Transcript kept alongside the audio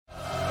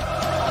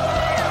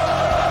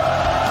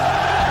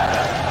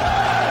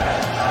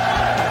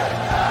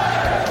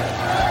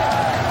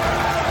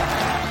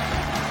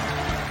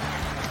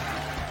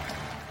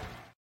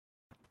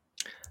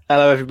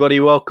Hello, everybody.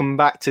 Welcome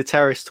back to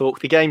Terrace Talk.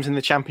 The games in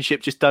the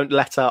Championship just don't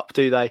let up,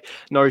 do they?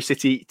 Norwich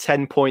City,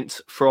 10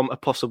 points from a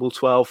possible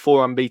 12,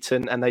 4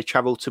 unbeaten, and they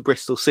travel to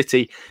Bristol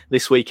City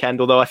this weekend.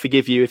 Although I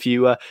forgive you if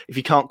you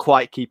can't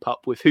quite keep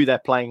up with who they're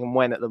playing and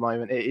when at the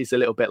moment. It is a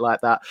little bit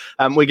like that.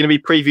 We're going to be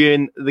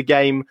previewing the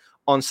game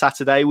on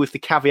Saturday, with the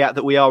caveat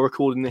that we are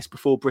recording this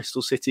before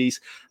Bristol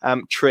City's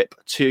trip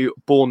to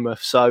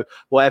Bournemouth. So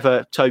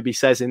whatever Toby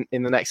says in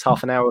the next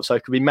half an hour or so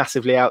could be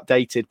massively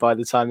outdated by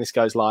the time this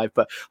goes live,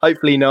 but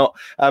hopefully not.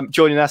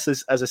 Joining us,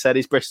 as I said,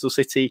 is Bristol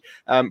City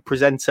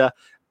presenter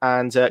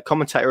and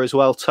commentator as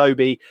well,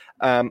 Toby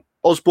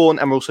Osborne,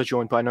 and we're also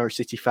joined by Norwich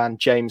City fan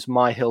James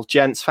Myhill.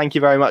 Gents, thank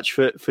you very much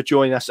for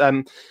joining us.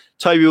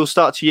 Toby, we'll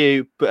start to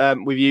you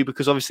with you,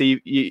 because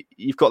obviously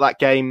you've got that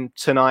game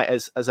tonight,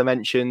 as I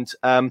mentioned,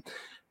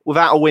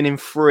 without a win in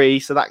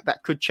 3, so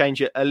that could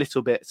change it a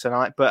little bit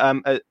tonight.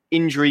 But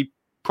injury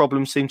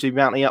problems seem to be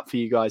mounting up for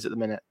you guys at the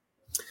minute.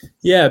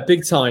 Yeah,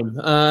 big time.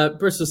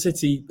 Bristol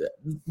City,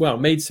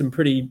 made some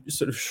pretty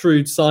sort of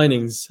shrewd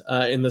signings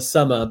in the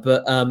summer,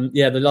 but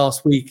the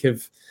last week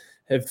have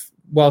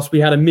whilst we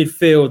had a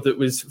midfield that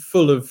was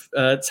full of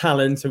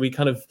talent, and we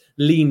kind of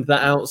leaned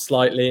that out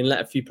slightly and let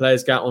a few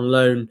players go out on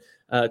loan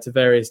to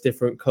various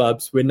different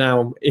clubs, we're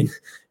now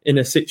in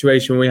a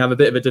situation where we have a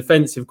bit of a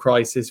defensive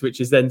crisis, which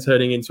is then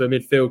turning into a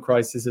midfield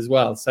crisis as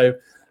well. So,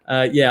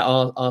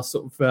 our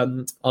sort of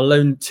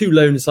our two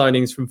loan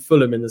signings from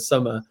Fulham in the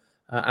summer,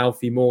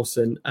 Alfie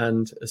Mawson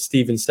and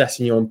Stephen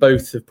Sessegnon,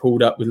 both have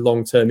pulled up with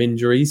long-term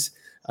injuries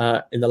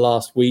in the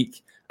last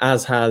week,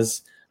 as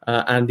has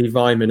Andy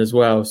Vyman as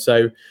well.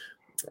 So,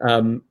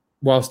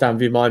 whilst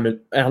Andy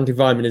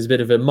Vyman is a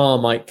bit of a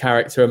Marmite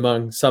character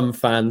among some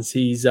fans,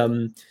 he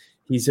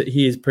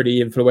is pretty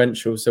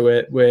influential.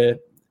 So we're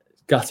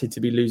gutted to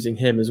be losing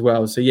him as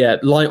well. So yeah,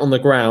 light on the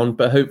ground,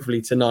 but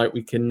hopefully tonight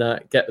we can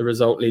get the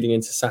result leading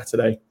into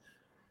Saturday.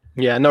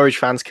 Yeah, Norwich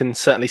fans can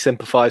certainly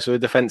sympathise with a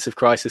defensive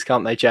crisis,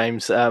 can't they,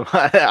 James?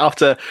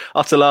 After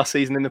last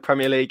season in the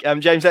Premier League.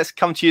 James, let's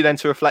come to you then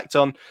to reflect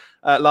on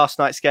last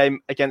night's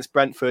game against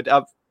Brentford.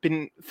 I've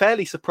been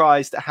fairly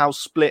surprised at how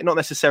split, not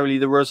necessarily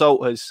the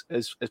result has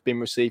been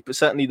received, but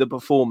certainly the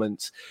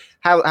performance.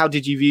 How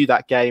did you view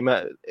that game?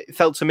 It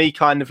felt to me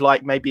kind of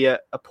like maybe a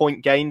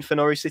point gained for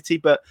Norwich City,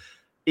 but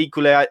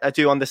equally I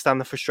do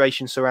understand the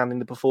frustration surrounding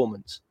the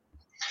performance.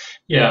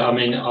 Yeah, I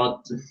mean,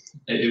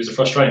 it was a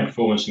frustrating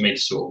performance for me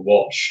to sort of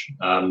watch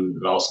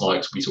last night,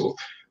 because we sort of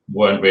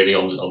weren't really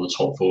on the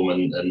top form,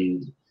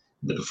 and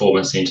the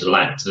performance seemed to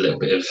lack a little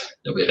bit of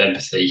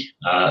empathy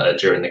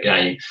during the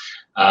game.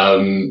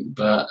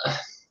 But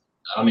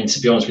I mean, to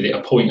be honest with you,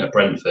 a point at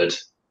Brentford,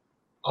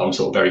 I'm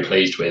sort of very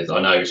pleased with.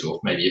 I know sort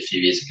of maybe a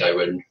few years ago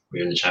when we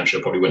were in the Championship,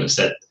 I probably wouldn't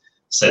have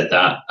said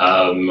that.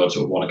 I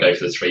sort of want to go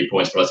for the 3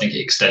 points, but I think it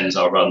extends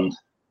our run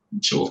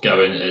sort of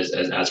going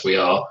as we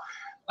are.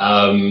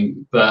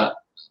 But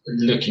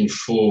looking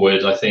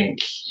forward, I think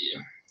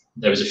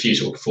there was a few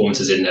sort of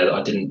performances in there that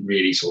I didn't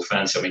really sort of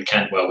fancy. I mean,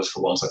 Cantwell was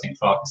for once, I think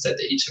Farkas said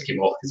that he took him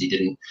off because he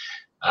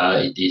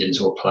didn't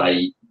sort of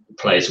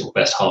play sort of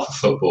best half of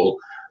football.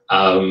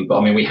 But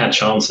I mean, we had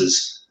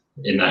chances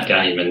in that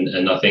game,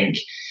 and I think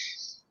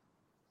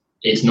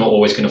it's not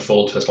always going to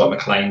fall to us, like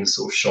McLean's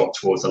sort of shot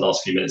towards the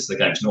last few minutes of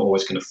the game. It's not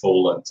always going to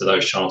fall to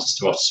those chances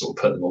to us to sort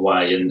of put them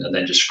away and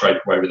then just scrape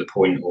away with a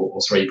point or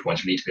 3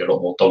 points. We need to be a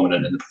lot more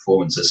dominant in the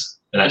performances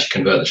and actually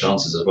convert the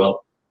chances as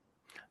well.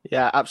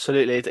 Yeah,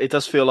 absolutely. It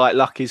does feel like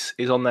luck is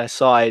on their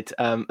side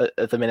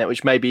at the minute,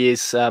 which maybe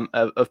is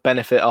of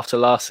benefit after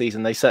last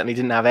season. They certainly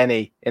didn't have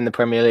any in the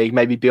Premier League,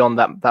 maybe beyond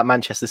that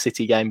Manchester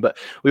City game, but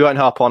we won't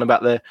harp on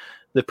about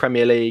the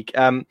Premier League.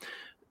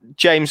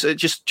 James,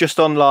 just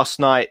on last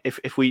night,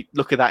 if we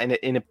look at that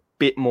in a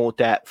bit more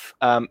depth,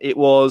 it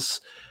was,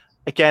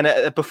 again,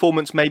 a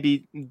performance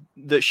maybe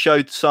that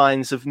showed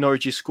signs of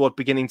Norwich's squad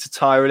beginning to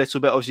tire a little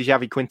bit. Obviously,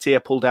 Javi Quintilla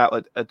pulled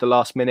out at the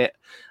last minute.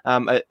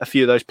 A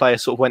few of those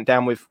players sort of went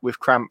down with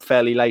cramp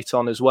fairly late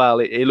on as well.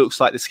 It looks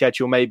like the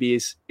schedule maybe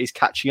is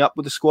catching up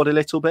with the squad a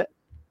little bit.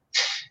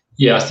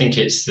 Yeah, I think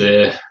it's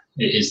the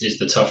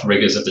tough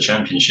rigours of the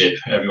Championship.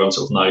 Everyone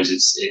sort of knows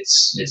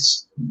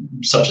it's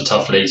such a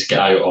tough league to get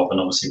out of, and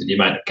obviously with the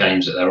amount of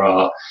games that there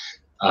are,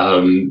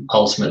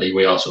 ultimately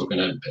we are sort of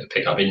going to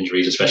pick up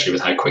injuries, especially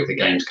with how quick the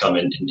games come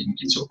in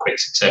sort of quick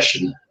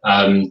succession.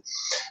 I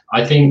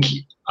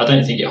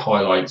don't think it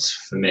highlights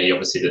for me,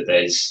 obviously, that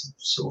there's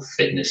sort of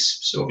fitness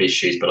sort of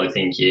issues, but I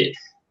think it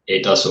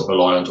does sort of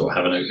rely on sort of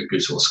having a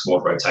good sort of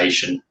squad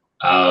rotation.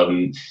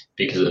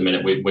 Because at the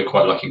minute we're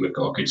quite lucky, we've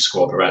got a good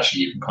squad where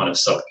actually you can kind of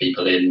sub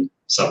people in,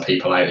 sub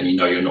people out, and you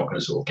know you're not going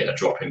to sort of get a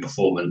drop in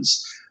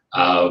performance.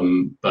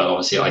 But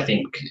obviously I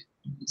think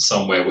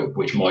somewhere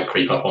which might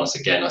creep up on us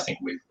again, I think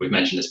we've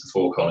mentioned this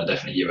before, Connor,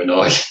 definitely you and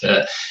I,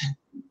 that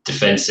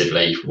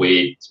defensively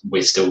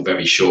we're still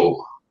very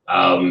short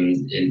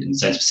in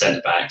sense of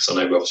centre backs. I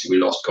know we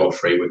lost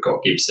Godfrey, we've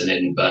got Gibson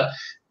in, but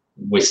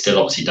we're still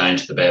obviously down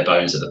to the bare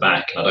bones at the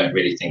back, and I don't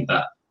really think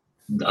that.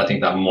 I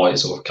think that might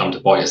sort of come to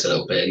bite us a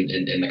little bit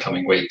in the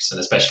coming weeks, and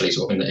especially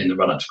sort of in the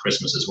run up to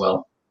Christmas as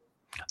well.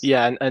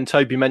 Yeah, and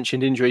Toby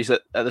mentioned injuries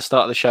at the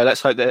start of the show.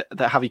 Let's hope that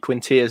Javi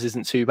Quinteros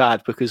isn't too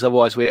bad, because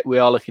otherwise we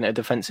are looking at a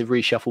defensive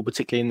reshuffle,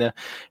 particularly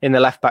in the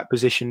left back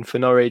position for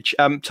Norwich.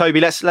 Toby,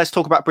 let's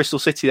talk about Bristol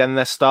City then.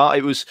 Their start,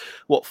 it was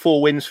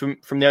 4 wins from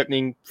the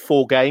opening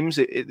 4 games.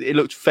 It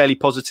looked fairly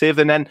positive,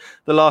 and then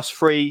the last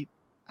 3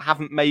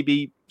 haven't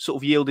maybe sort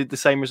of yielded the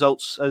same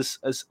results as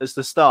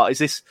the start. Is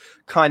this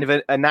kind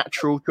of a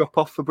natural drop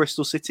off for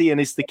Bristol City, and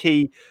is the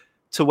key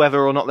to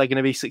whether or not they're going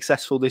to be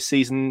successful this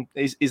season,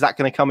 is that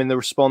going to come in the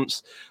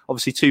response?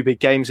 Obviously 2 big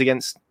games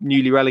against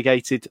newly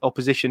relegated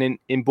opposition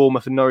in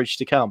Bournemouth and Norwich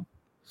to come.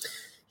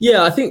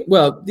 Yeah, I think,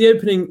 well, the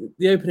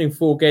opening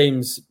 4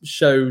 games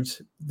showed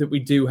that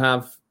we do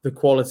have the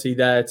quality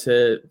there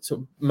to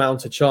sort of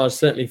mount a charge,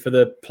 certainly for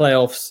the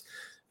playoffs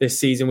this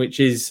season,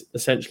 which is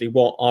essentially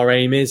what our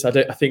aim is. I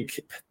think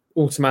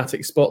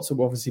automatic spots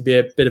will obviously be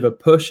a bit of a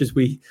push as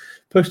we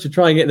push to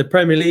try and get in the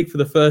Premier League for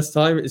the first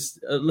time. It's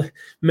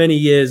many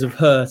years of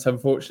hurt,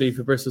 unfortunately,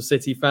 for Bristol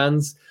City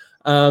fans.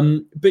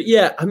 But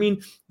yeah, I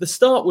mean, the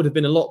start would have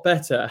been a lot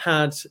better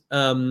had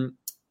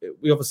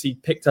we obviously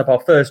picked up our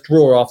first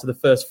draw after the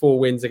first 4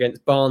 wins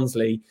against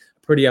Barnsley.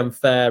 Pretty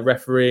unfair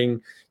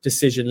refereeing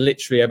decision,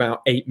 literally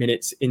about 8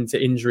 minutes into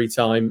injury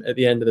time at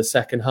the end of the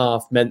second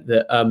half, meant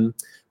that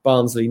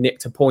Barnsley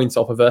nicked a point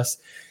off of us.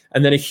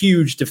 And then a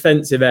huge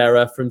defensive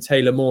error from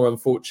Taylor Moore,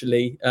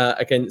 unfortunately,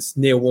 against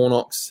Neil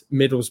Warnock's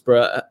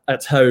Middlesbrough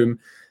at home,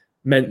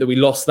 meant that we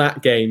lost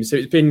that game. So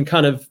it's been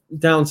kind of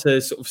down to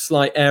sort of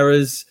slight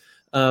errors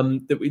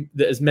that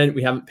has meant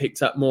we haven't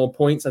picked up more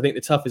points. I think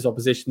the toughest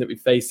opposition that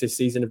we've faced this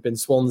season have been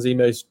Swansea.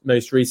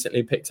 Most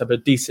recently picked up a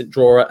decent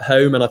draw at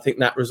home, and I think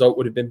that result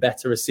would have been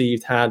better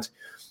received had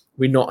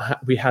we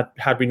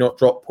not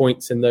dropped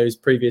points in those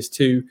previous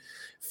 2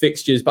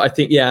 fixtures. But I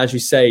think, yeah, as you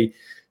say,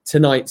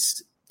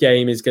 tonight's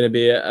game is going to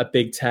be a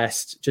big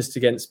test just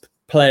against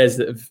players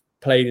that have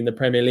played in the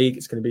Premier League.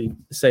 It's going to be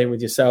the same with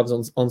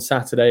yourselves on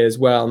Saturday as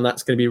well, and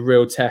that's going to be a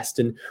real test.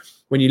 And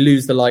when you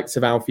lose the likes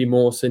of Alfie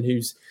Mawson,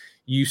 who's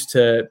used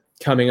to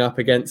coming up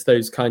against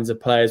those kinds of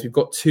players, we've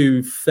got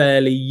 2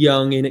 fairly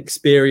young,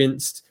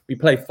 inexperienced. We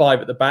play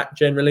 5 at the back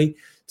generally,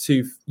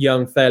 2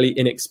 young, fairly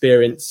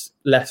inexperienced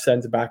left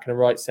centre back and a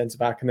right centre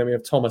back, and then we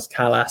have Thomas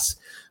Callas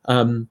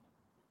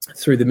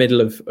through the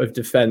middle of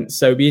defence.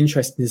 So it'll be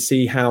interesting to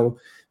see how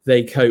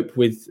they cope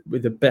with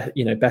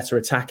better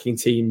attacking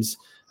teams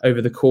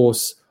over the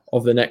course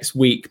of the next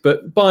week.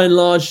 But by and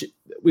large,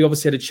 we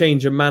obviously had a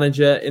change of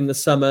manager in the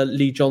summer.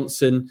 Lee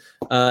Johnson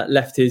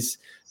left his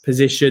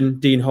position.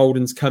 Dean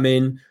Holden's come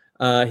in.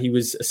 He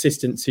was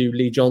assistant to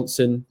Lee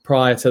Johnson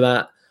prior to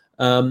that.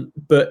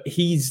 But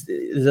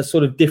there's a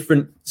sort of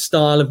different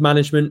style of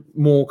management,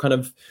 more kind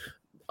of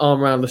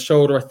arm around the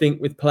shoulder, I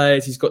think, with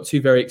players. He's got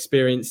 2 very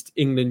experienced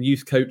England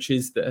youth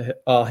coaches that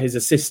are his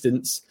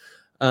assistants,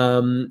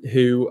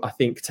 who I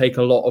think take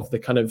a lot of the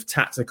kind of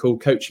tactical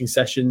coaching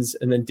sessions,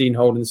 and then Dean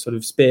Holden sort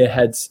of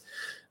spearheads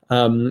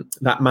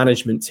that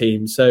management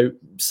team. So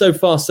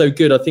far, so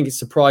good. I think it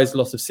surprised a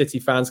lot of City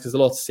fans, because a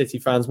lot of City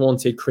fans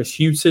wanted Chris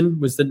Hughton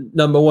was the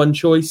number 1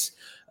 choice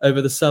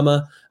over the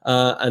summer.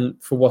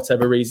 And for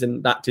whatever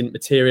reason, that didn't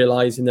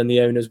materialise. And then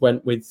the owners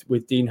went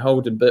with Dean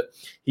Holden. But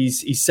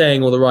he's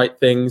saying all the right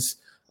things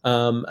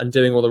and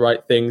doing all the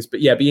right things.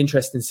 But yeah, it'd be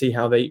interesting to see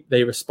how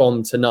they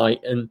respond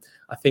tonight. And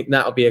I think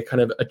that'll be a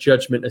kind of a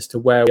judgment as to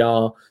where we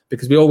are,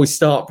 because we always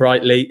start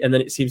brightly and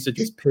then it seems to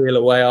just peel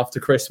away after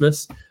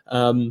Christmas.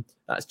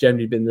 That's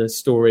generally been the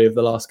story of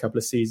the last couple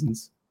of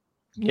seasons.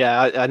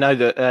 Yeah, I know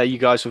that you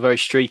guys were very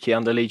streaky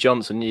under Lee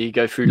Johnson. You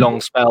go through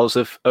long spells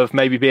of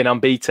maybe being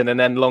unbeaten and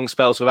then long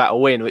spells without a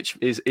win, which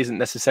isn't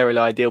necessarily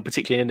ideal,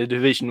 particularly in a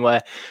division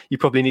where you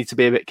probably need to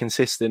be a bit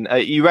consistent.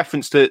 You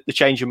referenced the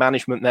change of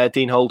management there.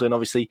 Dean Holden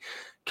obviously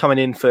coming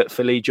in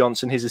for Lee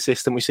Johnson, his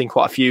assistant. We've seen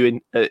quite a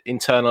few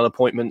internal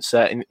appointments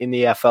in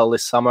the EFL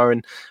this summer,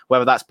 and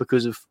whether that's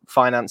because of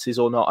finances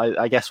or not,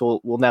 I guess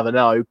we'll never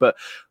know. But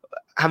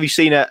have you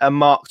seen a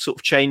marked sort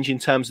of change in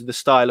terms of the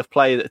style of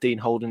play that Dean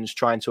Holden is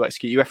trying to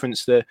execute? You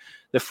referenced the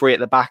 3 at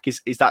the back.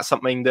 Is that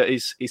something that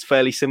is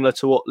fairly similar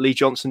to what Lee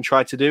Johnson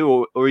tried to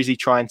do, or is he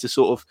trying to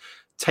sort of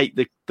take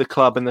the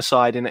club and the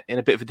side in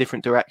a bit of a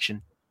different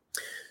direction?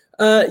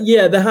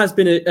 Yeah, there has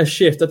been a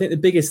shift. I think the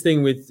biggest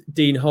thing with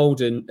Dean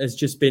Holden has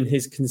just been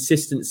his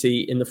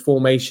consistency in the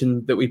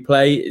formation that we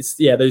play. It's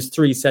those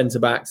 3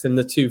 centre-backs and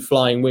the 2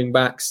 flying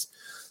wing-backs.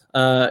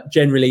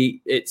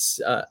 Generally, it's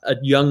a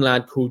young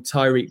lad called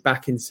Tyreek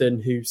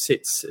Backinson who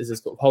sits as a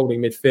sort of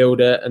holding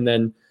midfielder, and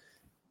then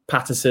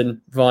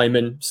Patterson,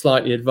 Vyman,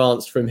 slightly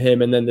advanced from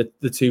him, and then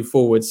the 2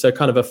 forwards. So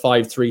kind of a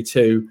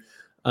 5-3-2.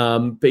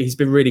 But he's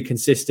been really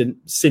consistent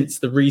since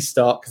the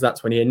restart, because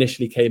that's when he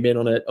initially came in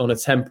on a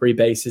temporary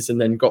basis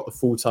and then got the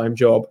full-time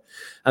job.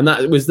 And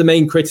that was the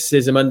main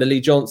criticism under Lee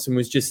Johnson,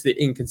 was just the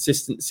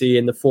inconsistency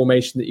in the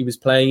formation that he was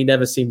playing. He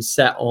never seemed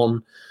set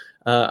on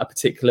a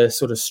particular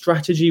sort of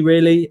strategy,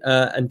 really.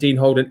 And Dean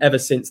Holden, ever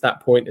since that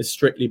point, has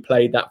strictly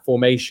played that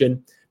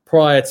formation.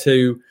 Prior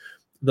to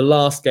the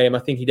last game, I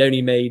think he'd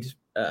only made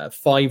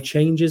 5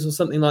 changes or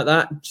something like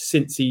that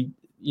since he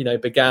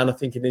began, I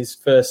think, in his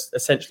first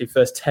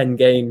 10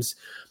 games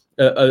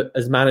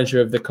as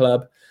manager of the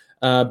club.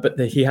 But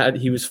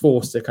he was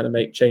forced to kind of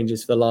make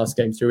changes for the last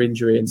game through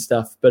injury and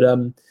stuff. But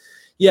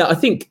I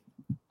think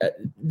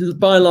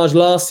by and large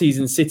last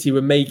season City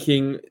were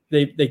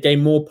they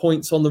gained more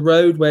points on the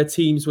road where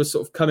teams were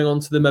sort of coming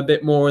onto them a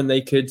bit more and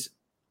they could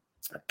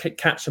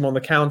catch them on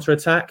the counter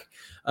attack.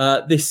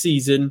 This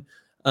season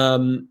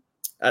and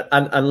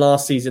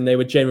last season they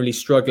were generally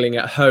struggling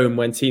at home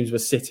when teams were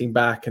sitting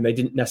back and they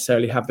didn't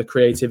necessarily have the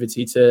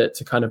creativity to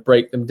kind of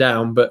break them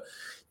down. But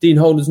Dean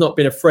Holden's not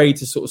been afraid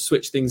to sort of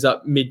switch things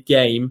up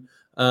mid-game.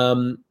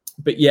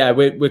 But yeah,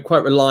 we're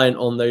quite reliant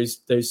on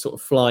those sort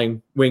of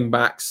flying wing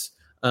backs.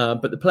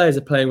 But the players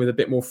are playing with a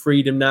bit more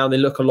freedom now. They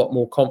look a lot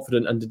more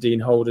confident under Dean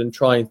Holden,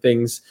 trying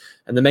things.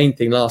 And the main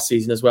thing last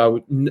season as well,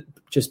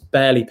 just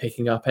barely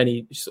picking up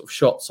any sort of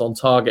shots on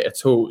target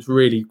at all. It was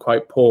really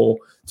quite poor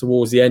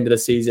towards the end of the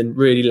season,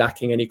 really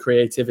lacking any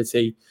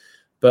creativity.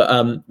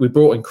 But we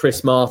brought in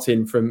Chris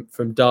Martin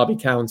from Derby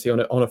County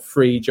on a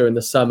free during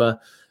the summer.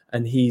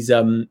 And he's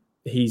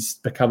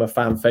become a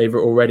fan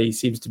favourite already. He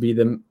seems to be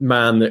the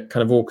man that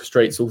kind of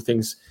orchestrates all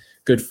things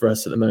good for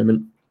us at the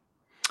moment.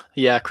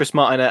 Yeah, Chris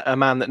Martin, a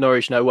man that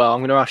Norwich know well. I'm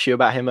going to ask you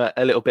about him a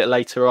little bit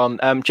later on.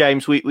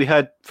 James, we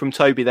heard from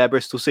Toby there,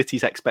 Bristol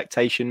City's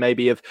expectation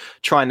maybe of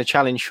trying to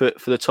challenge for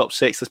the top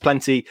six. There's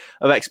plenty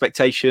of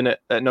expectation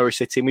at Norwich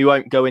City, and we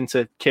won't go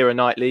into Keira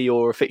Knightley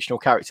or a fictional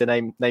character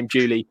named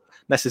Julie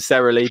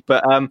necessarily.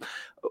 But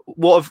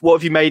what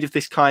have you made of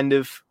this kind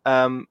of...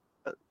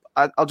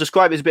 I'll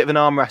describe it as a bit of an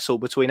arm wrestle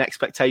between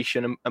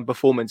expectation and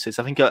performances.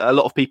 I think a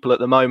lot of people at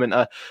the moment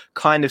are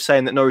kind of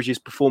saying that Norwich's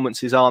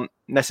performances aren't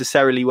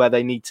necessarily where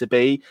they need to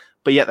be,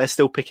 but yet they're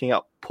still picking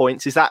up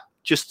points. Is that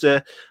just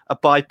a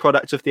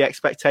byproduct of the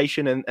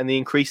expectation and the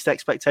increased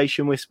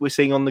expectation we're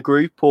seeing on the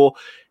group? Or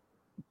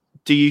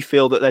do you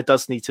feel that there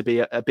does need to be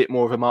a bit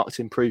more of a marked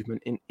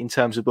improvement in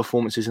terms of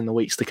performances in the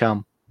weeks to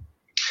come?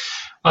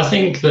 I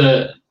think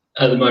that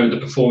at the moment, the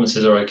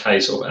performances are okay,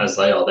 sort of as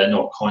they are. They're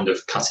not kind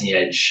of cutting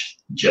edge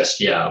just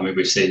yet. I mean,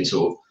 we've seen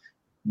sort of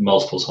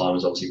multiple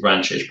times, obviously,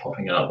 Ranchich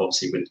popping up,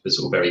 obviously, with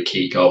sort of very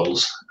key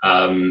goals.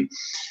 But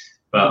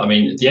I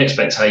mean, the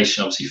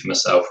expectation, obviously, for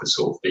myself would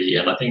sort of be,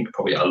 and I think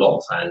probably a lot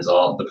of fans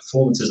are, the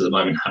performances at the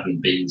moment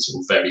haven't been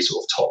sort of very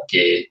sort of top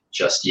gear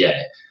just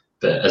yet.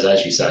 But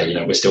as you say,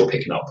 we're still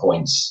picking up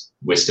points.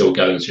 We're still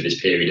going through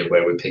this period of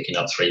where we're picking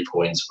up 3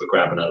 points. We're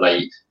grabbing a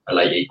late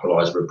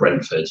equaliser at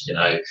Brentford,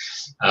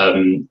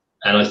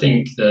 and I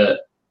think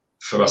that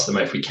for us,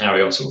 if we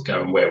carry on sort of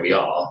going where we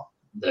are,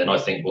 then I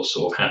think we'll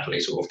sort of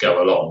happily sort of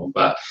go along.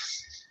 But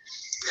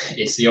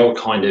it's the old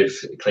kind of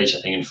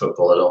cliche thing in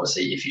football that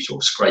obviously if you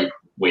sort of scrape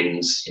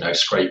wins,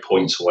 scrape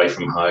points away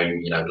from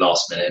home,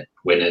 last minute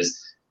winners,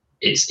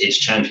 it's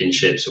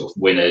championship sort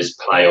of winners,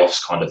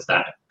 playoffs, kind of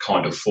that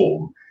kind of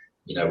form.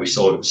 We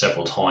saw it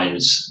several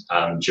times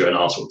during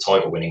our sort of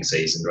title winning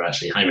season, where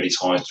actually how many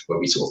times were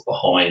we sort of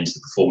behind, the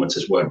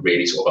performances weren't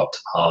really sort of up to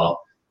par.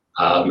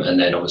 And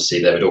then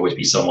obviously there would always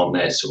be someone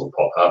there to sort of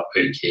pop up,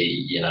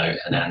 Pookie,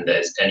 and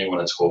there's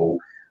anyone at all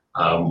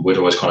would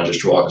always kind of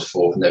just drive us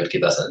forward, and they would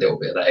give us that little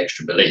bit of that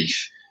extra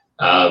belief.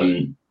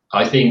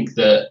 I think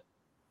that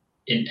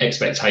in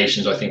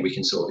expectations, I think we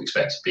can sort of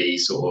expect to be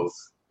sort of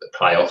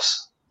playoffs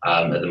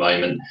at the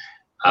moment.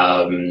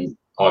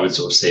 I would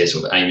sort of see us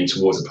sort of aiming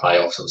towards the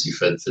playoffs, obviously,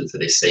 for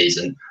this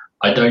season.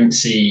 I don't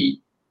see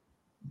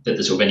that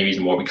there's sort of any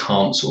reason why we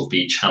can't sort of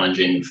be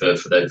challenging for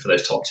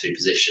those top two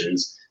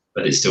positions.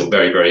 But it's still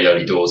very, very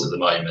early doors at the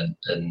moment,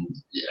 and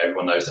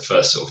everyone knows the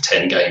first sort of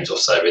 10 games or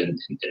so in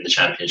the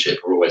Championship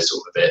are always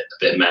sort of a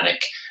bit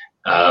manic.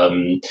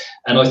 And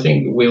I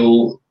think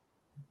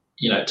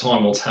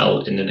time will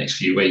tell in the next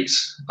few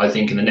weeks. I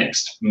think in the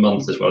next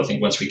month as well. I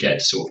think once we get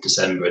to sort of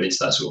December and into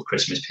that sort of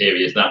Christmas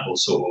period, that will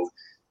sort of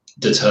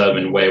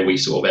determine where we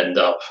sort of end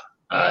up.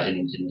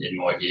 In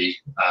my view,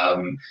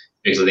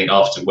 because I think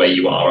after where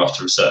you are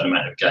after a certain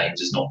amount of games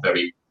is not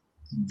very,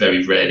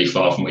 very rarely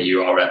far from where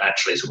you are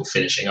actually sort of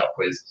finishing up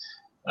with.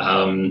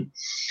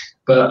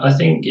 But I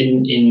think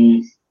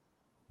in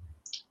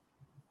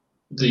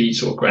the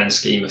sort of grand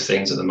scheme of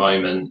things at the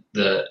moment,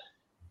 that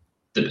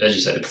as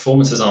you say, the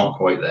performances aren't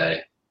quite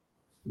there.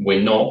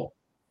 We're not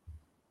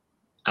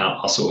at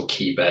our sort of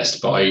key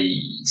best, but I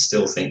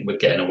still think we're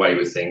getting away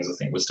with things. I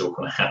think we're still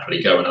kind of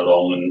happily going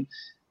along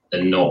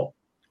and not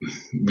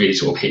really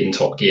sort of hitting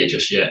top gear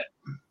just yet.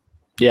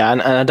 Yeah,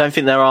 and I don't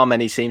think there are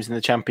many teams in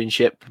the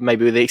Championship,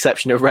 maybe with the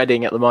exception of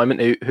Reading at the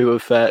moment, who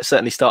have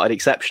certainly started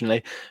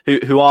exceptionally,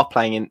 who are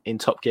playing in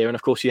top gear. And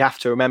of course, you have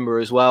to remember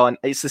as well, and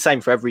it's the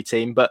same for every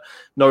team, but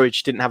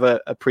Norwich didn't have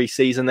a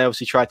pre-season. They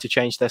obviously tried to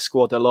change their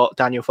squad a lot.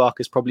 Daniel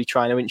Farke's probably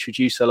trying to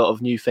introduce a lot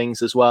of new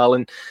things as well.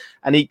 And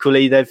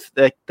equally, they're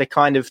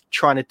kind of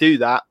trying to do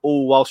that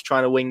all whilst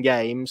trying to win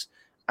games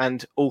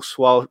and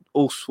also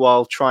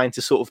while trying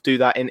to sort of do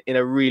that in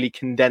a really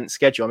condensed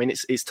schedule. I mean,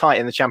 it's tight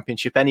in the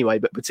Championship anyway,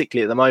 but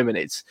particularly at the moment,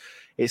 it's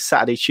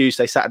Saturday,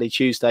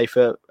 Tuesday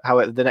for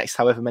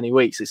however many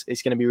weeks.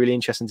 It's going to be really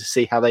interesting to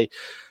see how they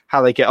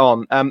get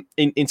on.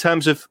 In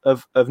terms of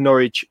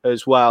Norwich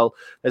as well,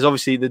 there's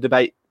obviously the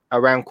debate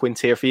around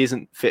Quintea if he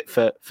isn't fit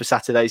for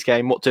Saturday's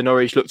game. What do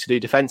Norwich look to do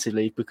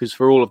defensively? Because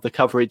for all of the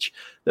coverage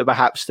that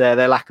perhaps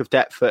their lack of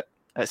depth at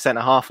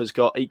centre half has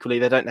got, equally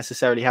they don't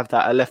necessarily have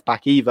that at left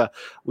back either.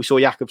 We saw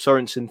Jakob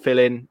Sorensen fill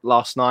in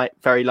last night,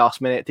 very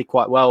last minute, did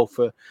quite well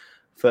for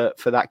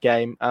that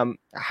game.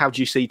 How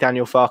do you see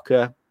Daniel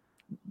Farke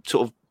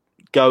sort of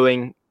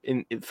going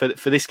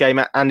for this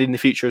game and in the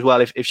future as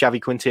well if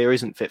Xavi Quintea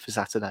isn't fit for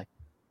Saturday?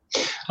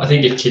 I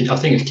think if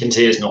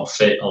Quintea is not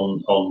fit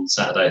on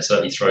Saturday, it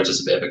certainly throws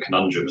us a bit of a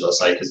conundrum, as I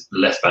say, because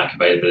left back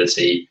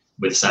availability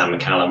with Sam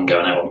McCallum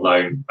going out on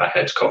loan back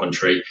out to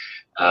Coventry,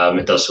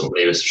 it does sort of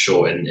leave us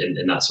short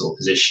in that sort of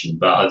position.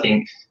 But I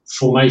think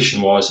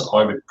formation-wise,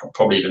 I would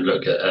probably even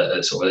look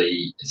at sort of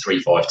a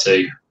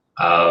 3-5-2.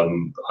 I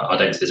don't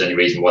think there's any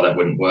reason why that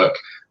wouldn't work.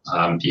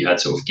 You had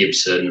sort of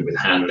Gibson with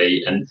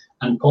Hanley and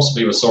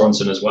possibly with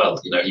Sorensen as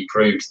well. He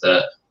proved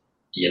that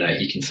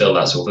he can fill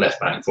that sort of left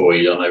back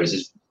void. I know he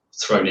was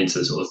thrown into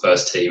the sort of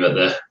first team at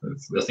I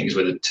think it was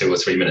with a 2 or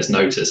 3 minutes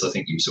notice. I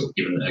think he was sort of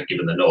given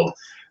the nod,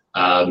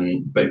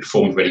 but he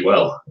performed really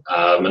well.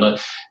 And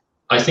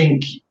I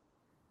think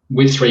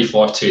with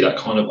 3-5-2, that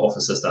kind of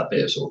offers us that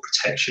bit of sort of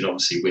protection,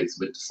 obviously with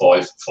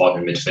five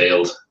in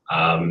midfield,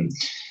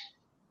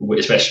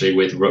 especially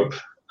with Rupp.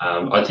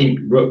 I think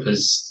Rupp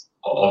has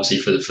obviously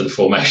for the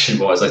formation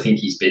wise, I think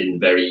he's been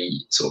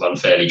very sort of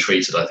unfairly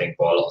treated, I think,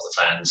 by a lot of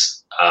the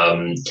fans,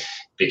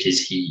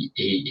 because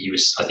he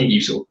was, I think he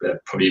was sort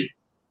of probably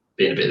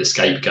being a bit of the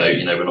scapegoat,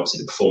 when obviously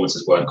the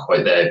performances weren't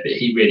quite there, but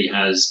he really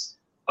has,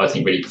 I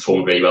think, really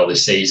performed really well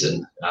this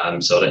season.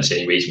 So I don't see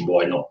any reason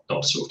why not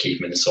sort of keep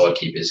him in the side,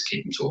 keep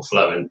him sort of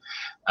flowing.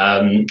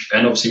 And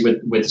obviously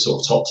with the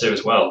sort of top two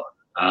as well,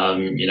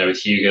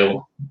 with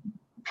Hugill,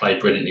 played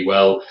brilliantly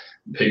well.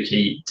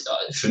 Pukki,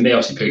 for me,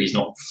 obviously Pukki's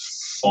not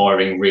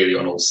firing really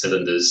on all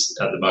cylinders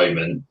at the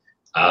moment,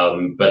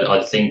 but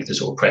I think the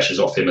sort of pressure's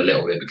off him a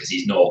little bit because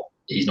he's not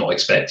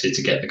expected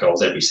to get the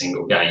goals every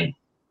single game.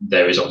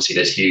 There's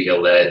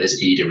Hugill there,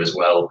 there's Ida as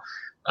well.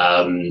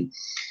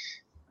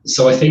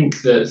 So I think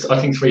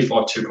 3-5-2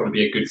 would probably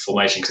be a good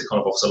formation because it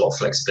kind of offers a lot of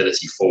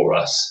flexibility for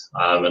us,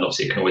 and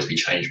obviously it can always be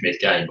changed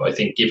mid-game. But I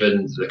think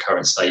given the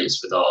current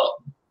status with our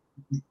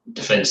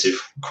defensive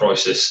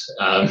crisis,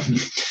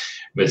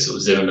 with sort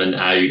of Zimmerman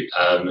out,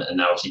 and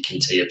now obviously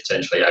Quintea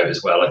potentially out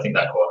as well, I think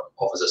that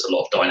offers us a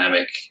lot of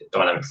dynamic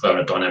flow and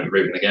a dynamic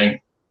route in the game.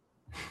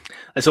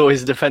 There's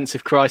always a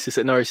defensive crisis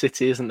at Norwich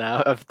City, isn't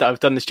there? I've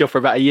done this job for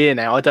about a year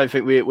now. I don't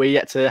think we're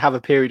yet to have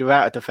a period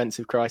without a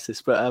defensive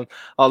crisis, but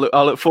I'll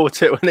look forward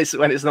to it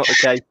when it's not the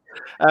case.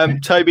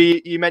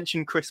 Toby, you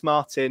mentioned Chris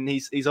Martin.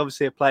 He's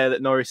obviously a player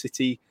that Norwich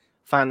City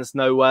fans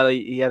know well.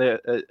 He had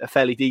a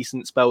fairly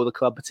decent spell with the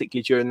club,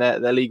 particularly during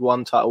their League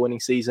One title-winning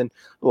season,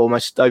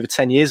 almost over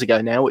 10 years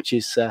ago now, which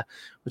is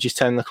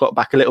turning the clock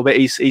back a little bit.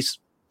 He's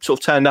sort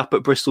of turned up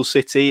at Bristol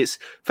City. It's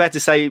fair to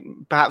say,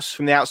 perhaps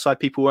from the outside,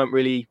 people weren't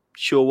really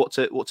sure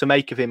what to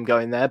make of him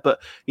going there,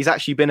 but he's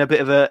actually been a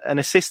bit of an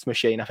assist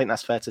machine. I think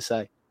that's fair to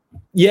say.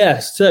 Yeah,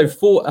 so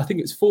I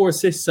think it's 4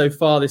 assists so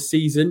far this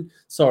season.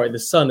 Sorry, the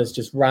sun has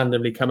just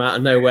randomly come out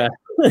of nowhere.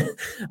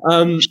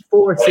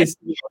 4 assists.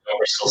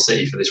 Bristol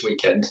City for this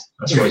weekend.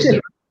 That's what he's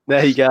doing.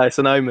 There you go. It's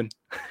an omen.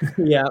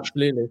 Yeah,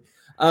 absolutely.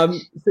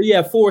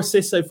 4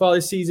 assists so far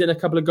this season, a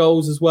couple of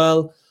goals as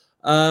well.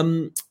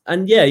 And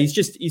yeah,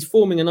 he's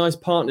forming a nice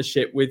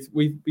partnership with.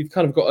 We've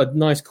kind of got a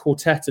nice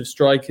quartet of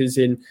strikers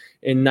in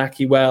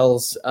Naki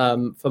Wells,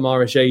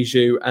 Famara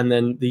Jeju, and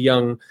then the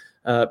young.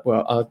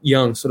 A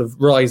young sort of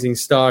rising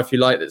star, if you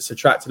like, that's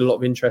attracted a lot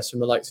of interest from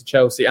the likes of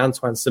Chelsea,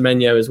 Antoine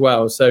Semenyo as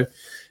well. So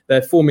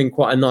they're forming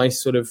quite a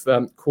nice sort of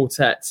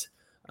quartet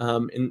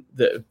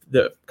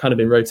that kind of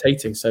been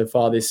rotating so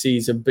far this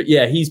season. But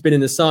yeah, he's been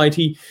in the side.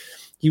 He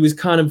was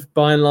kind of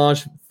by and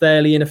large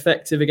fairly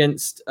ineffective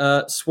against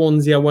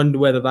Swansea. I wonder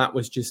whether that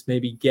was just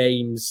maybe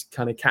games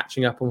kind of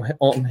catching up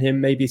on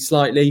him maybe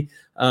slightly,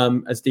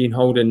 as Dean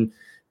Holden,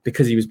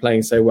 because he was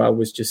playing so well,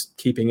 was just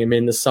keeping him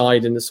in the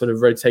side and the sort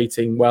of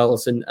rotating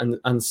Wells and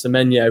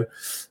Semenyo.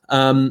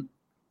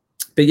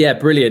 But yeah,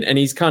 brilliant. And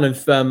he's kind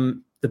of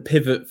the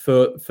pivot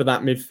for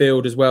that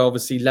midfield as well.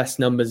 Obviously less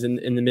numbers in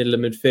the middle of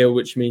midfield,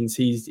 which means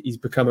he's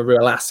become a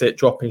real asset,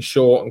 dropping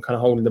short and kind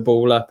of holding the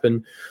ball up.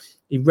 And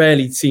he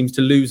rarely seems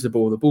to lose the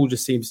ball. The ball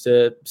just seems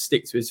to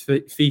stick to his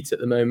feet at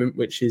the moment,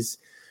 which is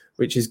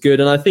good.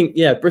 And I think,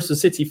 yeah, Bristol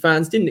City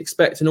fans didn't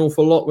expect an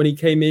awful lot when he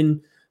came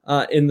in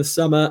the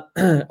summer.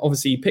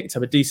 Obviously, he picked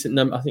up a decent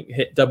number. I think he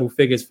hit double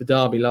figures for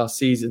Derby last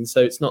season.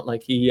 So it's not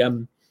like he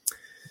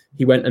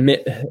went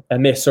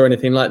amiss or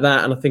anything like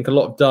that. And I think a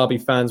lot of Derby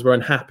fans were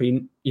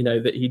unhappy,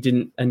 that he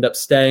didn't end up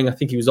staying. I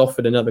think he was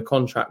offered another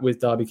contract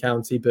with Derby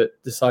County,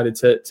 but decided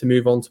to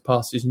move on to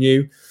pastures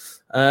new.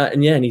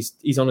 And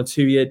he's on a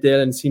 2-year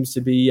deal and seems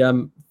to be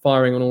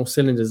firing on all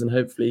cylinders, and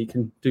hopefully he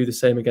can do the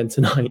same again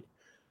tonight.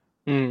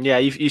 Yeah,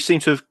 you seem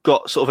to have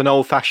got sort of an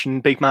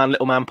old-fashioned big man,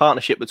 little man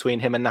partnership between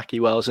him and Nahki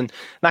Wells, and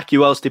Nahki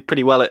Wells did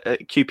pretty well at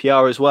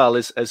QPR as well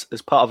as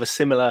part of a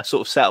similar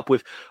sort of setup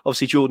with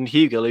obviously Jordan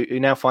Hugill, who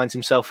now finds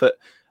himself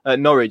at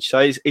Norwich. So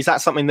is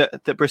that something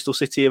that Bristol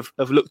City have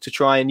looked to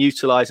try and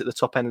utilise at the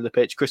top end of the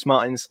pitch? Chris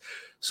Martin's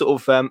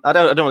sort of I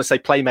don't want to say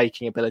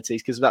playmaking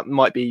abilities, because that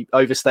might be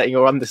overstating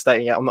or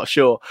understating it. I'm not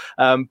sure,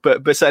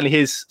 but certainly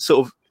his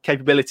sort of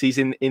capabilities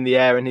in the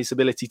air and his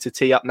ability to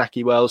tee up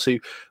Nahki Wells, who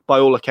by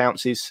all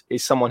accounts is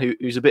someone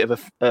who's a bit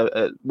of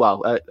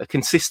a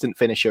consistent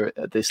finisher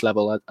at this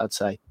level, I'd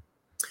say.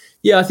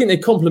 Yeah, I think they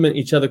complement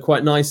each other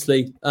quite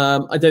nicely.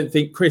 I don't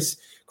think Chris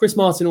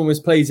Martin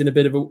almost plays in a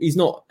bit of a...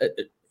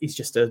 He's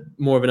just a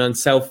more of an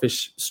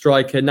unselfish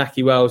striker.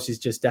 Nahki Wells is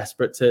just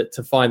desperate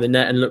to find the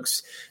net and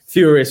looks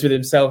furious with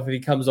himself if he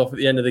comes off at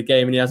the end of the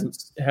game and he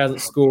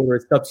hasn't scored or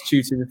is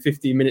substituted with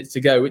 15 minutes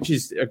to go, which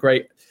is a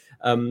great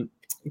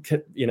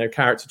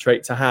character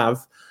trait to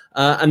have.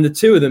 And the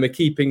two of them are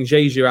keeping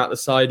Jeju out the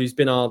side, who's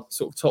been our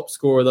sort of top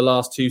scorer the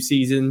last 2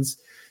 seasons.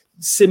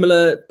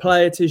 Similar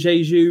player to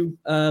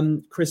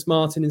Jeju, Chris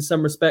Martin in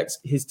some respects.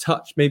 His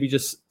touch maybe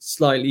just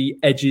slightly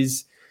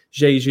edges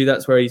Jeju.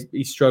 That's where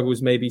he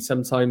struggles maybe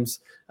sometimes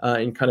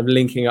in kind of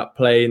linking up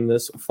play in the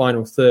sort of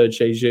final third,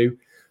 Jeju.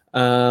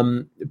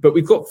 But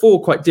we've got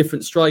 4 quite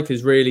different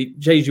strikers, really.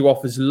 Jeju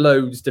offers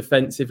loads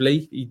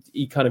defensively.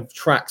 He kind of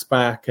tracks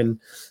back and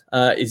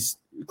is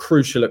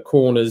crucial at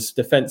corners,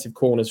 defensive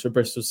corners for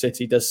Bristol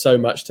City, does so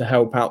much to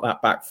help out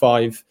that back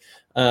 5.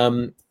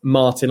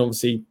 Martin,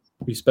 obviously,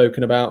 we've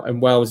spoken about,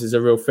 and Wells is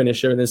a real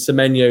finisher. And then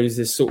Semenyo is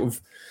this sort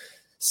of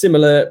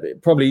similar,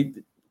 probably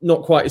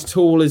not quite as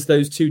tall as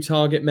those 2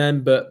 target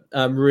men, but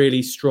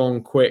really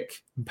strong,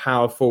 quick, and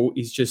powerful.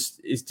 His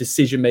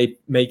decision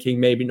making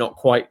maybe not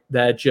quite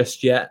there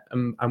just yet,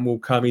 and will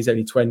come. He's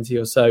only 20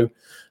 or so.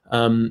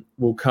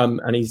 Will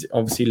come, and he's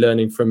obviously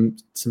learning from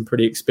some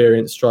pretty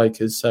experienced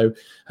strikers. So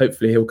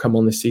hopefully he'll come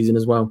on this season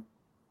as well.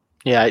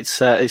 Yeah, it's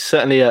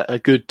certainly a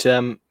good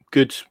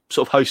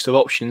sort of host of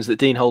options that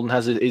Dean Holden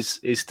has at his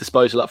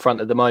disposal up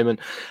front at the moment.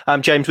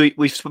 James,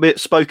 we've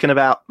spoken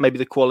about maybe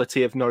the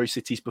quality of Norwich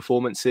City's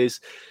performances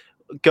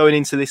going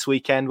into this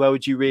weekend. Where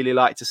would you really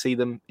like to see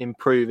them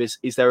improve?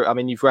 Is there? I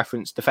mean, you've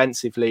referenced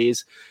defensively.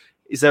 Is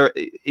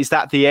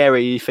that the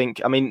area you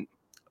think? I mean,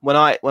 when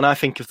I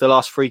think of the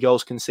last 3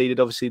 goals conceded,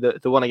 obviously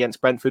the one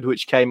against Brentford,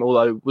 which came,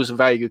 although was a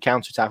very good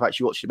counter-attack. I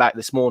actually watched it back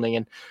this morning,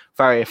 and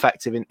very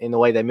effective in the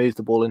way they moved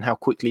the ball and how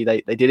quickly they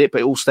did it.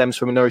 But it all stems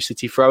from a Norwich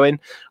City throw-in.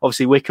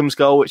 Obviously Wickham's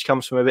goal, which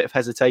comes from a bit of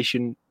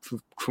hesitation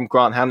from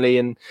Grant Hanley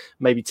and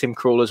maybe Tim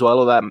Krul as well,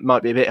 or that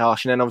might be a bit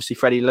harsh. And then obviously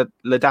Freddie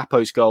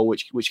Ladapo's goal,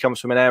 which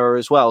comes from an error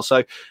as well.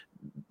 So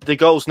the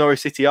goals Norwich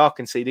City are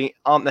conceding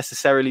aren't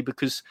necessarily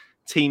because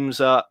teams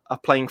are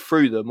playing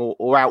through them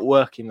or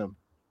outworking them.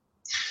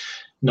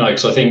 No,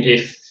 because I think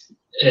if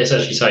it's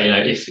actually say,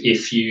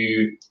 if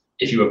you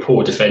were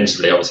poor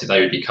defensively, obviously they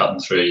would be cutting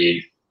through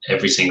you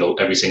every single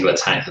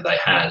attack that they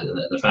had. And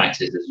the fact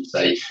is, as you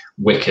say,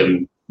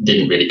 Wickham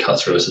didn't really cut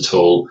through us at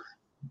all.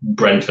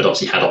 Brentford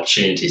obviously had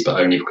opportunities,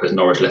 but only because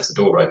Norwich left the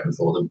door open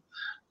for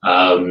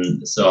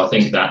them. So I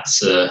think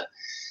that's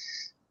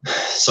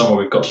somewhere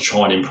we've got to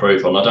try and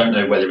improve on. I don't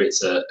know whether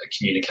it's a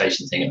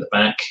communication thing at the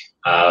back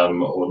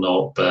or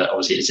not, but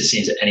obviously it just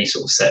seems that any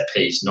sort of set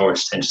piece,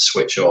 Norwich tend to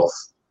switch off.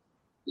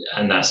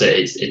 And that's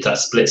it. It's that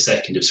split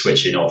second of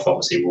switching off.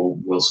 Obviously,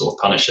 will sort of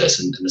punish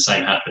us. And the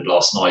same happened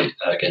last night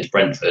against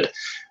Brentford.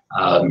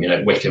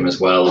 Wickham as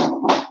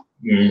well.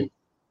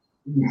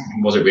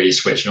 Was it really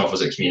switching off?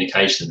 Was it a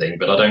communication thing?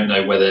 But I don't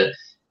know whether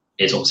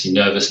it's obviously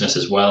nervousness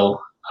as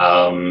well.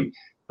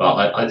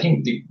 But I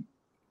think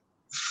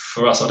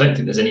for us, I don't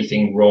think there's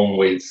anything wrong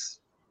with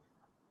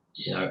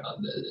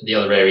the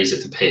other areas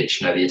of the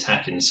pitch. The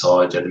attacking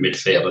side, the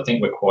midfield. I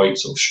think we're quite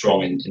sort of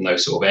strong in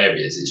those sort of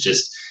areas. It's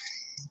just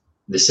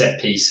the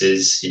set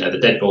pieces, the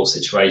dead ball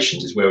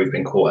situations is where we've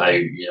been caught out. I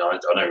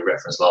know we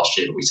referenced last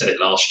year, but we said it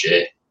last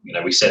year.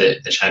 We said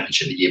it the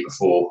Championship the year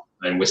before,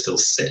 and we're still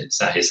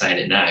sat here saying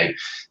it now.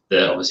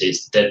 That obviously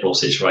it's the dead ball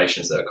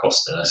situations that are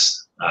costing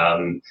us.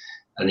 And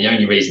the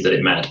only reason that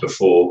it mattered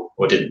before,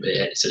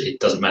 it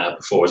doesn't matter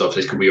before, is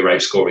obviously because we were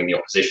outscoring the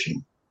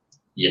opposition.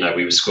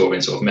 We were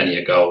scoring sort of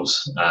many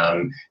goals.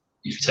 If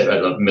you take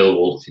like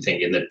Millwall, if you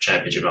think in the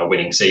Championship, our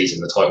winning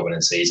season, the title winning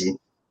season,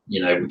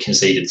 we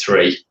conceded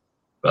 3.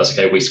 But that's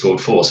okay. We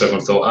scored 4, so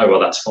everyone thought, "Oh well,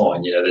 that's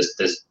fine." There's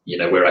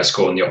we're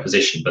outscoring the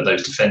opposition, but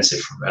those defensive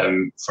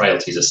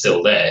frailties are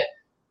still there.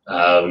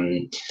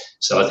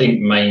 So I think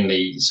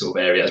mainly sort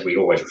of area, as we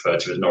always refer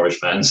to as Norwich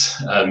fans,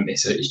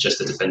 it's just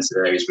the defensive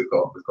areas we've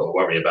got to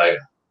worry about,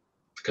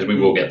 because we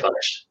will get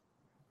punished.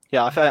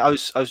 Yeah, I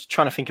was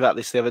trying to think about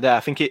this the other day. I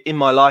think in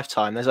my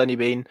lifetime, there's only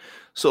been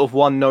sort of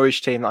one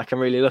Norwich team that I can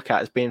really look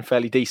at as being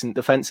fairly decent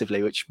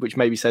defensively, which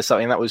maybe says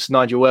something. That was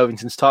Nigel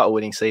Worthington's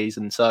title-winning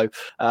season. So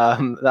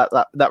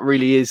that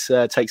really is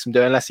takes some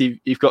doing, unless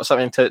you've got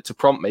something to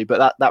prompt me.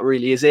 But that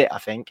really is it, I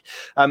think.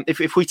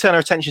 If we turn our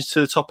attentions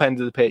to the top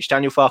end of the pitch,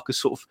 Daniel Farke's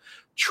sort of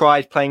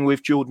tried playing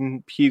with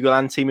Jordan Hugill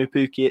and Teemu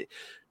Pukki. It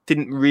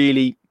didn't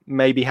really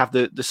maybe have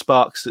the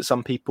sparks that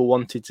some people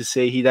wanted to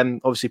see. He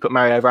then obviously put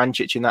Mario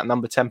Vrancic in that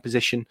number 10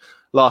 position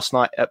last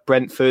night at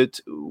Brentford.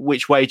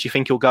 Which way do you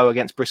think he'll go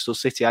against Bristol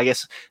City? I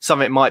guess some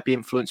of it might be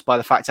influenced by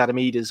the fact Adam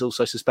Ida's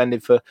also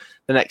suspended for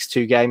the next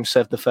 2 games,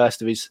 served the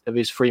first of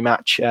his free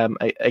match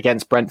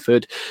against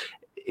Brentford.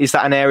 Is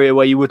that an area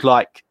where you would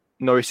like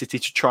Norwich City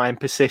to try and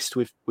persist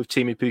with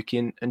Teemu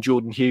Pukki and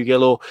Jordan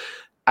Hugill, or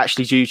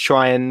actually do you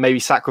try and maybe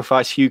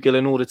sacrifice Hugill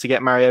in order to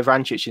get Mario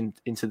Vrancic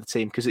into the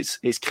team? Because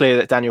it's clear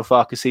that Daniel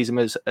Farke sees him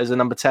as a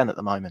number 10 at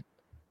the moment.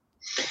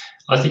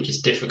 I think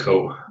it's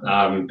difficult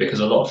because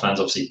a lot of fans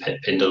obviously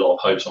pinned a lot of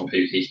hopes on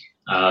Pukki.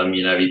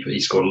 He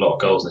scored a lot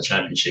of goals in the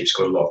Championship,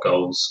 scored a lot of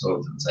goals, or I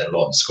wouldn't say a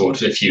lot,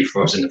 scored a few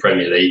for us in the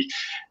Premier League.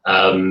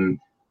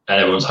 And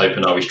everyone's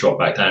hoping, he's dropped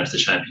back down to the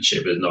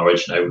Championship with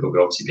Norwich.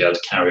 We'll obviously be able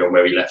to carry on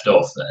where he left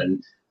off.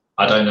 And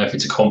I don't know if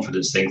it's a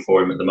confidence thing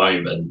for him at the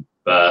moment,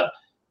 but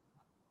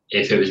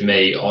if it was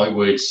me, I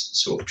would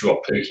sort of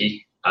drop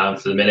Pukki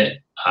for the minute.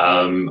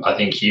 I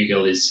think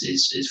Hugill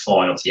is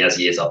fine, obviously, as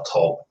he is up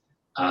top.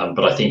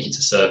 But I think it's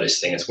a service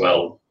thing as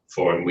well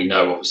for him. We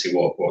know, obviously,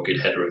 what a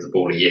good header of the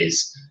ball he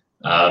is.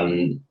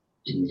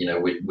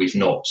 We've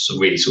not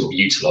really sort of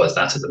utilised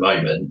that at the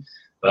moment.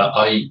 But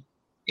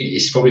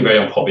it's probably a very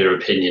unpopular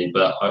opinion,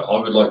 but I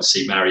would like to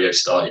see Mario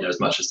start, as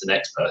much as the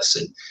next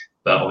person.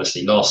 But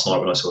obviously, last night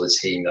when I saw the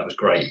team, that was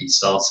great. He's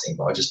starting.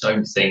 But I just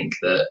don't think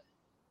that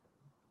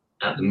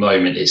at the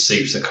moment it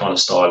suits the kind of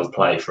style of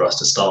play for us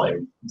to start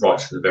him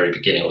right from the very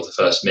beginning or the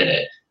first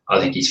minute. I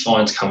think he's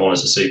fine to come on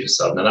as a super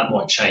sub. Now, that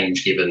might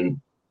change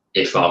given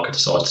if Farke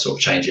decides to sort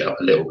of change it up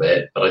a little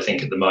bit. But I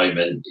think at the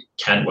moment,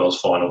 Cantwell's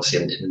fine,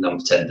 obviously, in the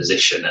number 10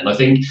 position. And I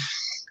think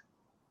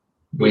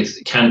with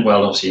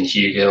Cantwell, obviously, and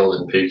Hugill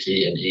and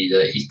Pukki and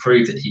Ida, he's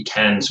proved that he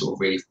can sort of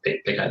really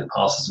pick out the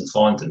passes and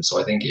find them. So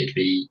I think it'd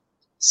be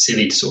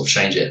silly to sort of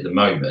change it at the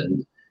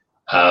moment.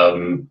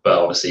 But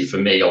obviously, for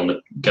me,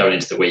 going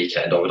into the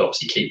weekend, I would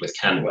obviously keep with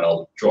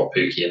Cantwell, drop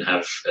Pukki, and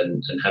have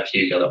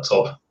Hugill up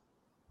top.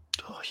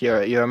 Oh,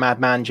 you're a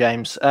madman,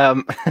 James.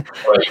 Brave.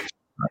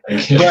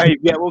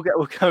 Yeah, we'll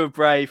go with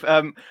Brave.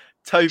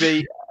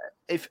 Toby,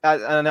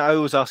 and I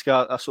always ask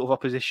our sort of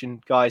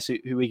opposition guys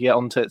who we get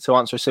on to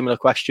answer a similar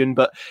question.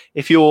 But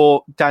if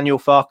you're Daniel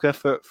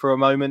Farke for a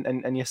moment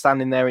and you're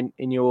standing there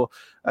in your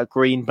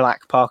green,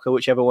 black Parker,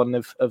 whichever one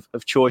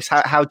of choice,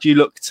 how do you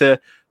look to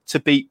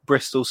beat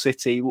Bristol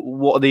City?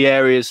 What are the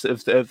areas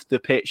of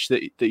the pitch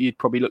that you'd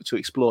probably look to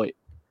exploit?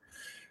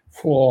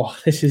 Oh,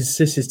 this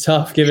is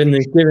tough, giving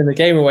the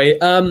game away.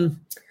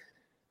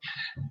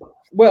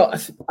 Well,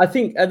 I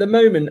think at the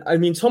moment,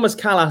 Thomas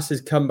Callas has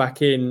come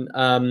back in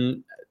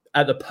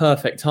at the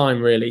perfect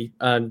time, really,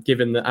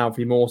 given that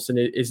Alfie Mawson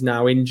is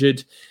now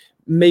injured.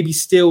 Maybe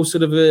still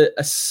sort of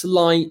a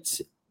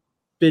slight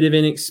bit of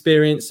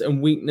inexperience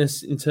and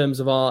weakness in terms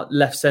of our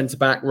left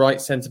centre-back,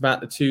 right centre-back,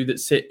 the two that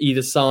sit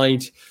either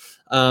side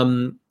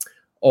of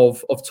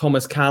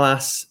Thomas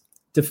Callas.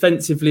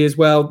 Defensively as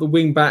well, the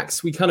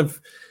wing-backs, we kind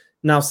of,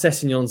 now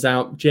Sessegnon's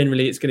out,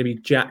 generally it's going to be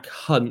Jack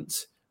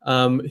Hunt,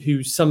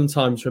 who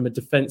sometimes from a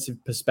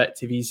defensive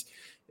perspective, he's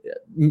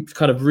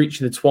kind of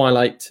reaching the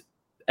twilight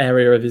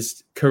area of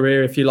his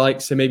career, if you like.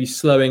 So maybe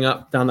slowing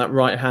up down that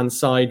right-hand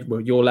side,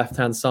 well, your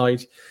left-hand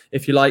side,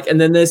 if you like.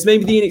 And then there's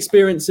maybe the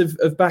inexperience of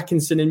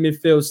Backinson in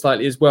midfield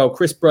slightly as well.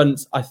 Chris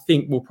Brunt, I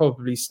think, will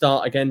probably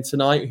start again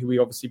tonight, who we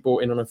obviously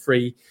brought in on a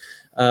free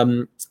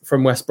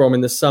from West Brom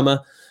in the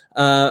summer.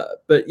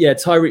 But yeah,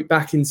 Tyreek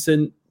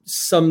Backinson,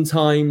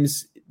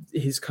 sometimes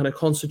his kind of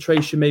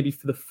concentration maybe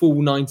for the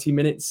full 90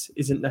 minutes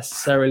isn't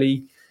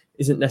necessarily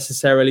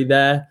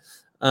there.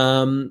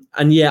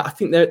 And yeah, I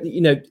think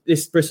that,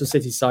 this Bristol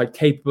City side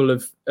capable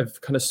of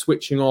kind of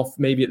switching off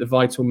maybe at the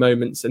vital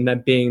moments and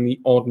then being the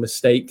odd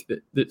mistake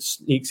that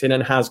sneaks in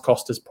and has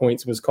cost us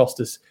points, was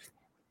cost us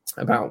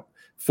about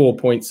 4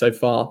 points so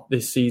far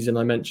this season.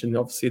 I mentioned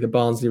obviously the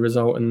Barnsley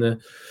result and the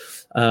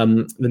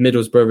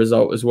Middlesbrough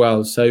result as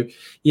well. So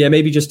yeah,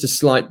 maybe just a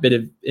slight bit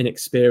of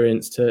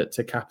inexperience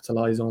to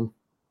capitalise on.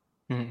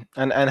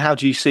 And how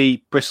do you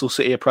see Bristol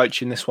City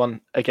approaching this one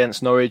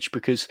against Norwich?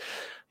 Because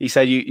you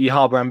said you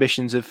harbour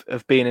ambitions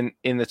of being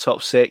in the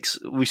top 6.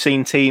 We've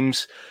seen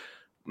teams,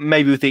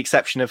 maybe with the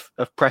exception of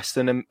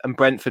Preston and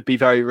Brentford, be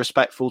very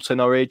respectful to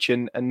Norwich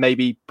and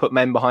maybe put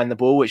men behind the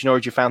ball, which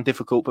Norwich have found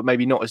difficult, but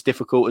maybe not as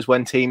difficult as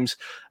when teams,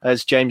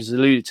 as James has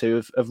alluded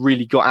to, have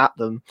really got at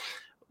them.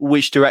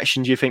 Which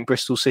direction do you think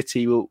Bristol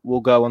City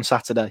will go on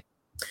Saturday?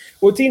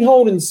 Well, Dean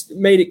Holden's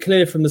made it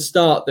clear from the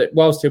start that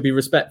whilst he'll be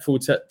respectful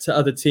to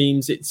other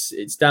teams,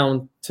 it's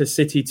down to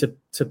City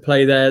to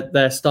play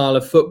their style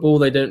of football.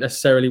 They don't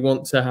necessarily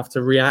want to have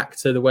to react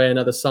to the way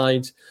another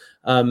side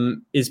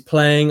is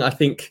playing. I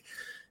think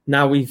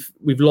now we've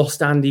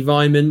lost Andy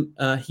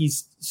Weimann.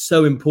 He's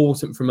so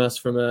important from us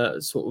from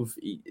a sort of,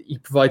 he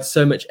provides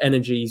so much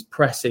energy. He's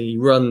pressing, he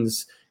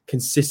runs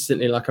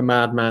consistently like a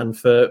madman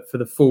for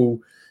the full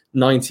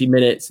 90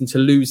 minutes, and to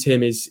lose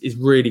him is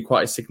really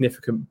quite a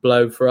significant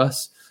blow for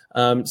us.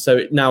 So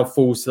it now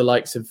falls to the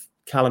likes of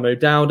Callum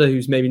O'Dowda,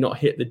 who's maybe not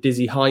hit the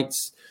dizzy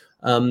heights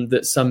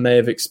that some may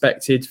have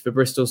expected for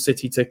Bristol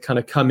City to kind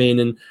of come in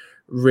and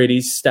really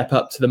step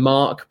up to the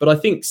mark. But I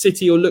think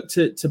City will look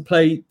to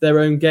play their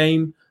own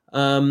game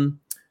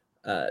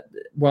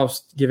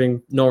whilst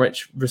giving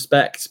Norwich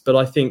respect. But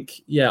I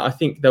think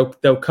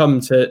they'll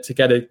come to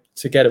get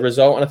a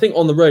result. And I think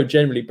on the road,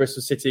 generally,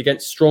 Bristol City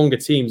against stronger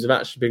teams have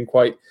actually been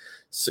quite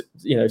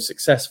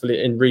successful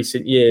in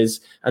recent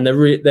years, and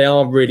they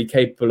are really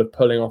capable of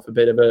pulling off a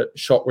bit of a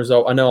shock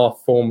result. I know our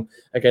form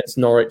against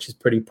Norwich is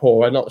pretty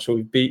poor. I'm not sure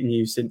we've beaten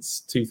you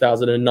since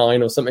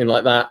 2009 or something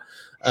like that.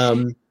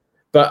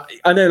 But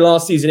I know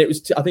last season I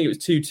think it was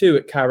 2-2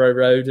 at Carrow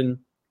Road, and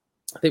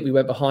I think we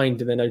went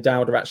behind, and then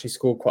O'Dowda actually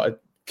scored quite a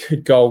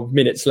good goal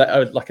minutes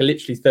later, like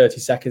literally 30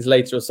 seconds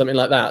later or something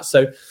like that.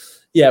 So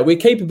yeah, we're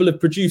capable of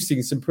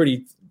producing some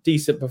pretty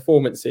decent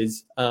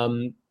performances.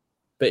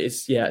 But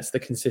it's the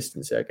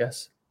consistency, I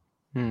guess.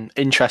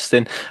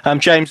 Interesting.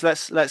 James,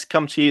 let's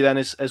come to you then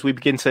as we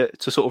begin to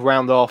sort of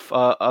round off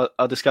our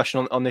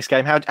discussion on this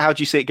game. How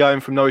do you see it going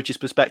from Norwich's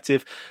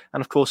perspective? And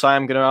of course, I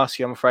am going to ask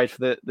you, I'm afraid,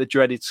 for the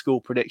dreaded score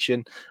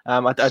prediction.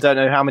 I don't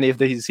know how many of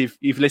these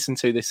you've listened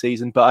to this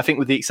season, but I think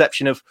with the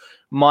exception of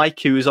Mike,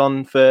 who was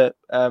on to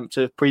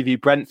preview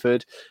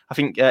Brentford, I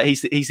think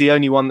he's the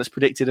only one that's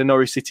predicted a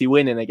Norwich City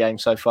win in a game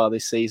so far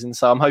this season.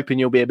 So I'm hoping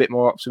you'll be a bit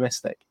more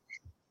optimistic.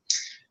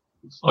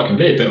 I can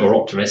be a bit more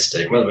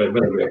optimistic. Whether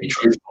it'll be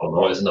truthful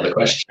or not is another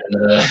question.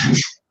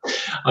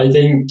 I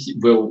think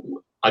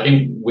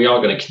we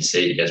are going to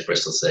concede against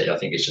Bristol City. I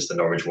think it's just the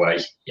Norwich way.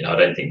 I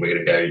don't think we're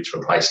going to go to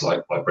a place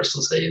like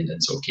Bristol City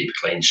and sort of keep a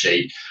clean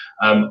sheet.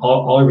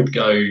 I would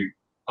go,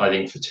 I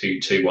think, for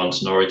 2-1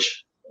 to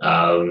Norwich,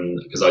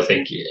 because I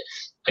think,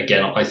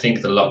 again, I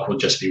think the luck will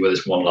just be with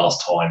us one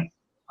last time.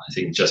 I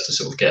think just to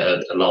sort of get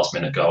a last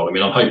minute goal. I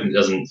mean, I'm hoping it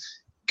doesn't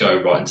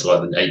go right until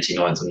like the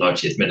 89th or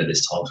 90th minute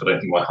this time, so I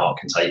don't think my heart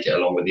can take it,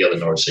 along with the other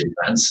Norwich City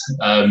fans.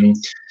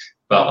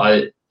 But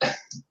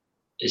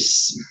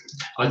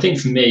I think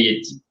for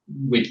me,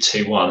 with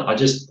 2-1,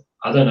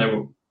 I don't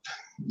know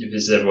if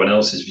this is everyone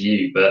else's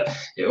view, but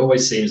it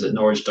always seems that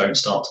Norwich don't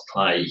start to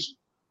play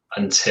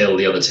until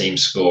the other team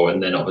score,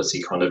 and then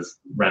obviously kind of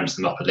ramps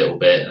them up a little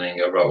bit, and then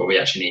go, right, well, we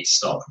actually need to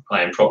start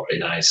playing properly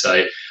now.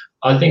 So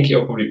I think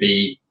it'll probably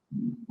be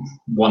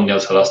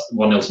 1-0 to us,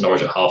 1-0 to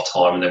Norwich at half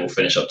time, and then we'll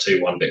finish up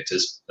 2-1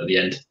 victors at the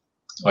end,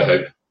 I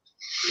hope.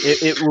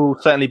 It will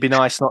certainly be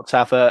nice not to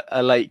have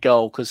a late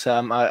goal, because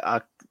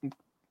I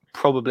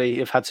probably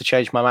have had to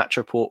change my match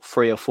report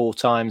 3 or 4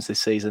 times this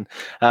season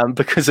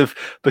because of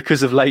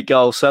late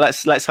goals. So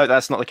let's hope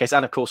that's not the case.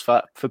 And of course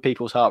for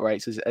people's heart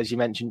rates, as you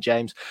mentioned,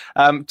 James.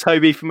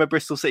 Toby, from a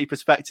Bristol City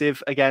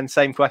perspective, again,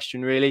 same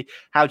question really.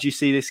 How do you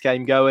see this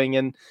game going?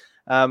 And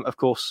of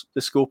course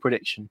the score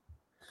prediction.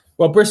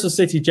 Well, Bristol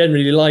City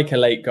generally like a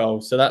late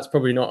goal, so that's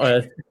probably not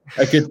a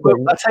good thing. Well,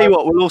 I'll tell you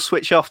what, we'll all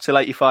switch off till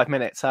 85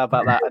 minutes. How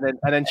about that?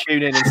 And then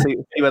tune in and see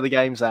where the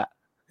game's at.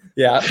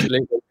 Yeah,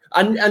 absolutely.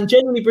 And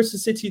generally, Bristol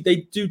City, they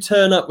do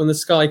turn up when the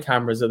Sky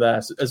cameras are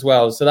there as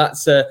well. So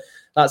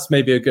that's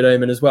maybe a good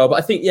omen as well. But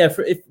I think,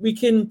 if we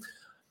can,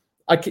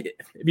 it'd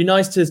be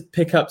nice to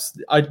pick up.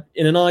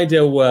 In an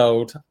ideal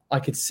world, I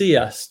could see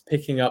us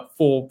picking up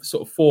 4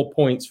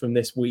 points from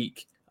this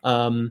week.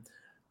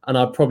 And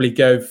I'd probably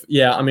go,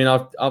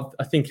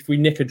 I think if we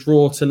nick a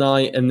draw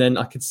tonight, and then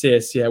I could see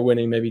us,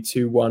 winning maybe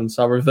 2-1.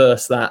 So I'll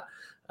reverse that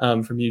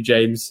from you,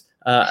 James,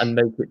 and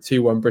make it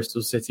 2-1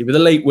 Bristol City with a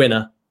late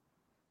winner.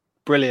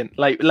 Brilliant.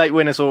 Late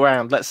winners all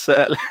round. Let's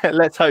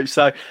hope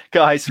so.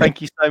 Guys, thank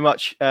you so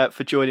much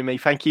for joining me.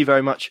 Thank you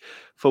very much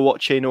for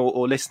watching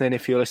or listening.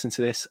 If you're listening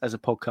to this as a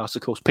podcast,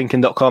 of course,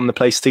 Pinken.com, the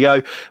place to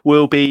go.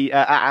 We'll be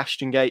at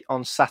Ashton Gate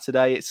on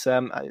Saturday. It's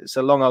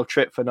a long old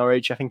trip for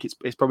Norwich. I think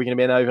it's probably going to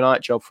be an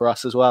overnight job for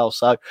us as well.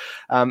 So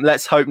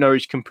let's hope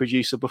Norwich can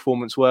produce a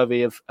performance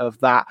worthy of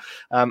that.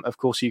 Of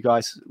course, you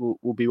guys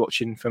will be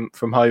watching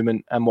from home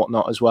and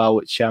whatnot as well,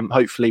 which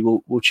hopefully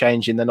will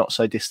change in the not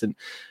so distant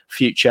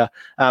future.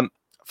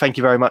 Thank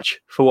you very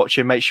much for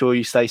watching. Make sure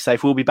you stay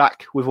safe. We'll be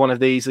back with one of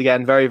these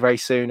again very, very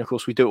soon. Of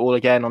course, we do it all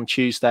again on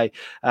Tuesday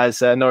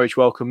as Norwich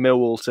welcome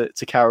Millwall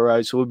to Carrow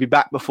Road. So we'll be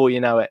back before you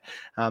know it.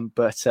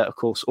 But of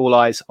course, all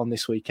eyes on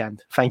this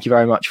weekend. Thank you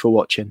very much for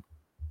watching.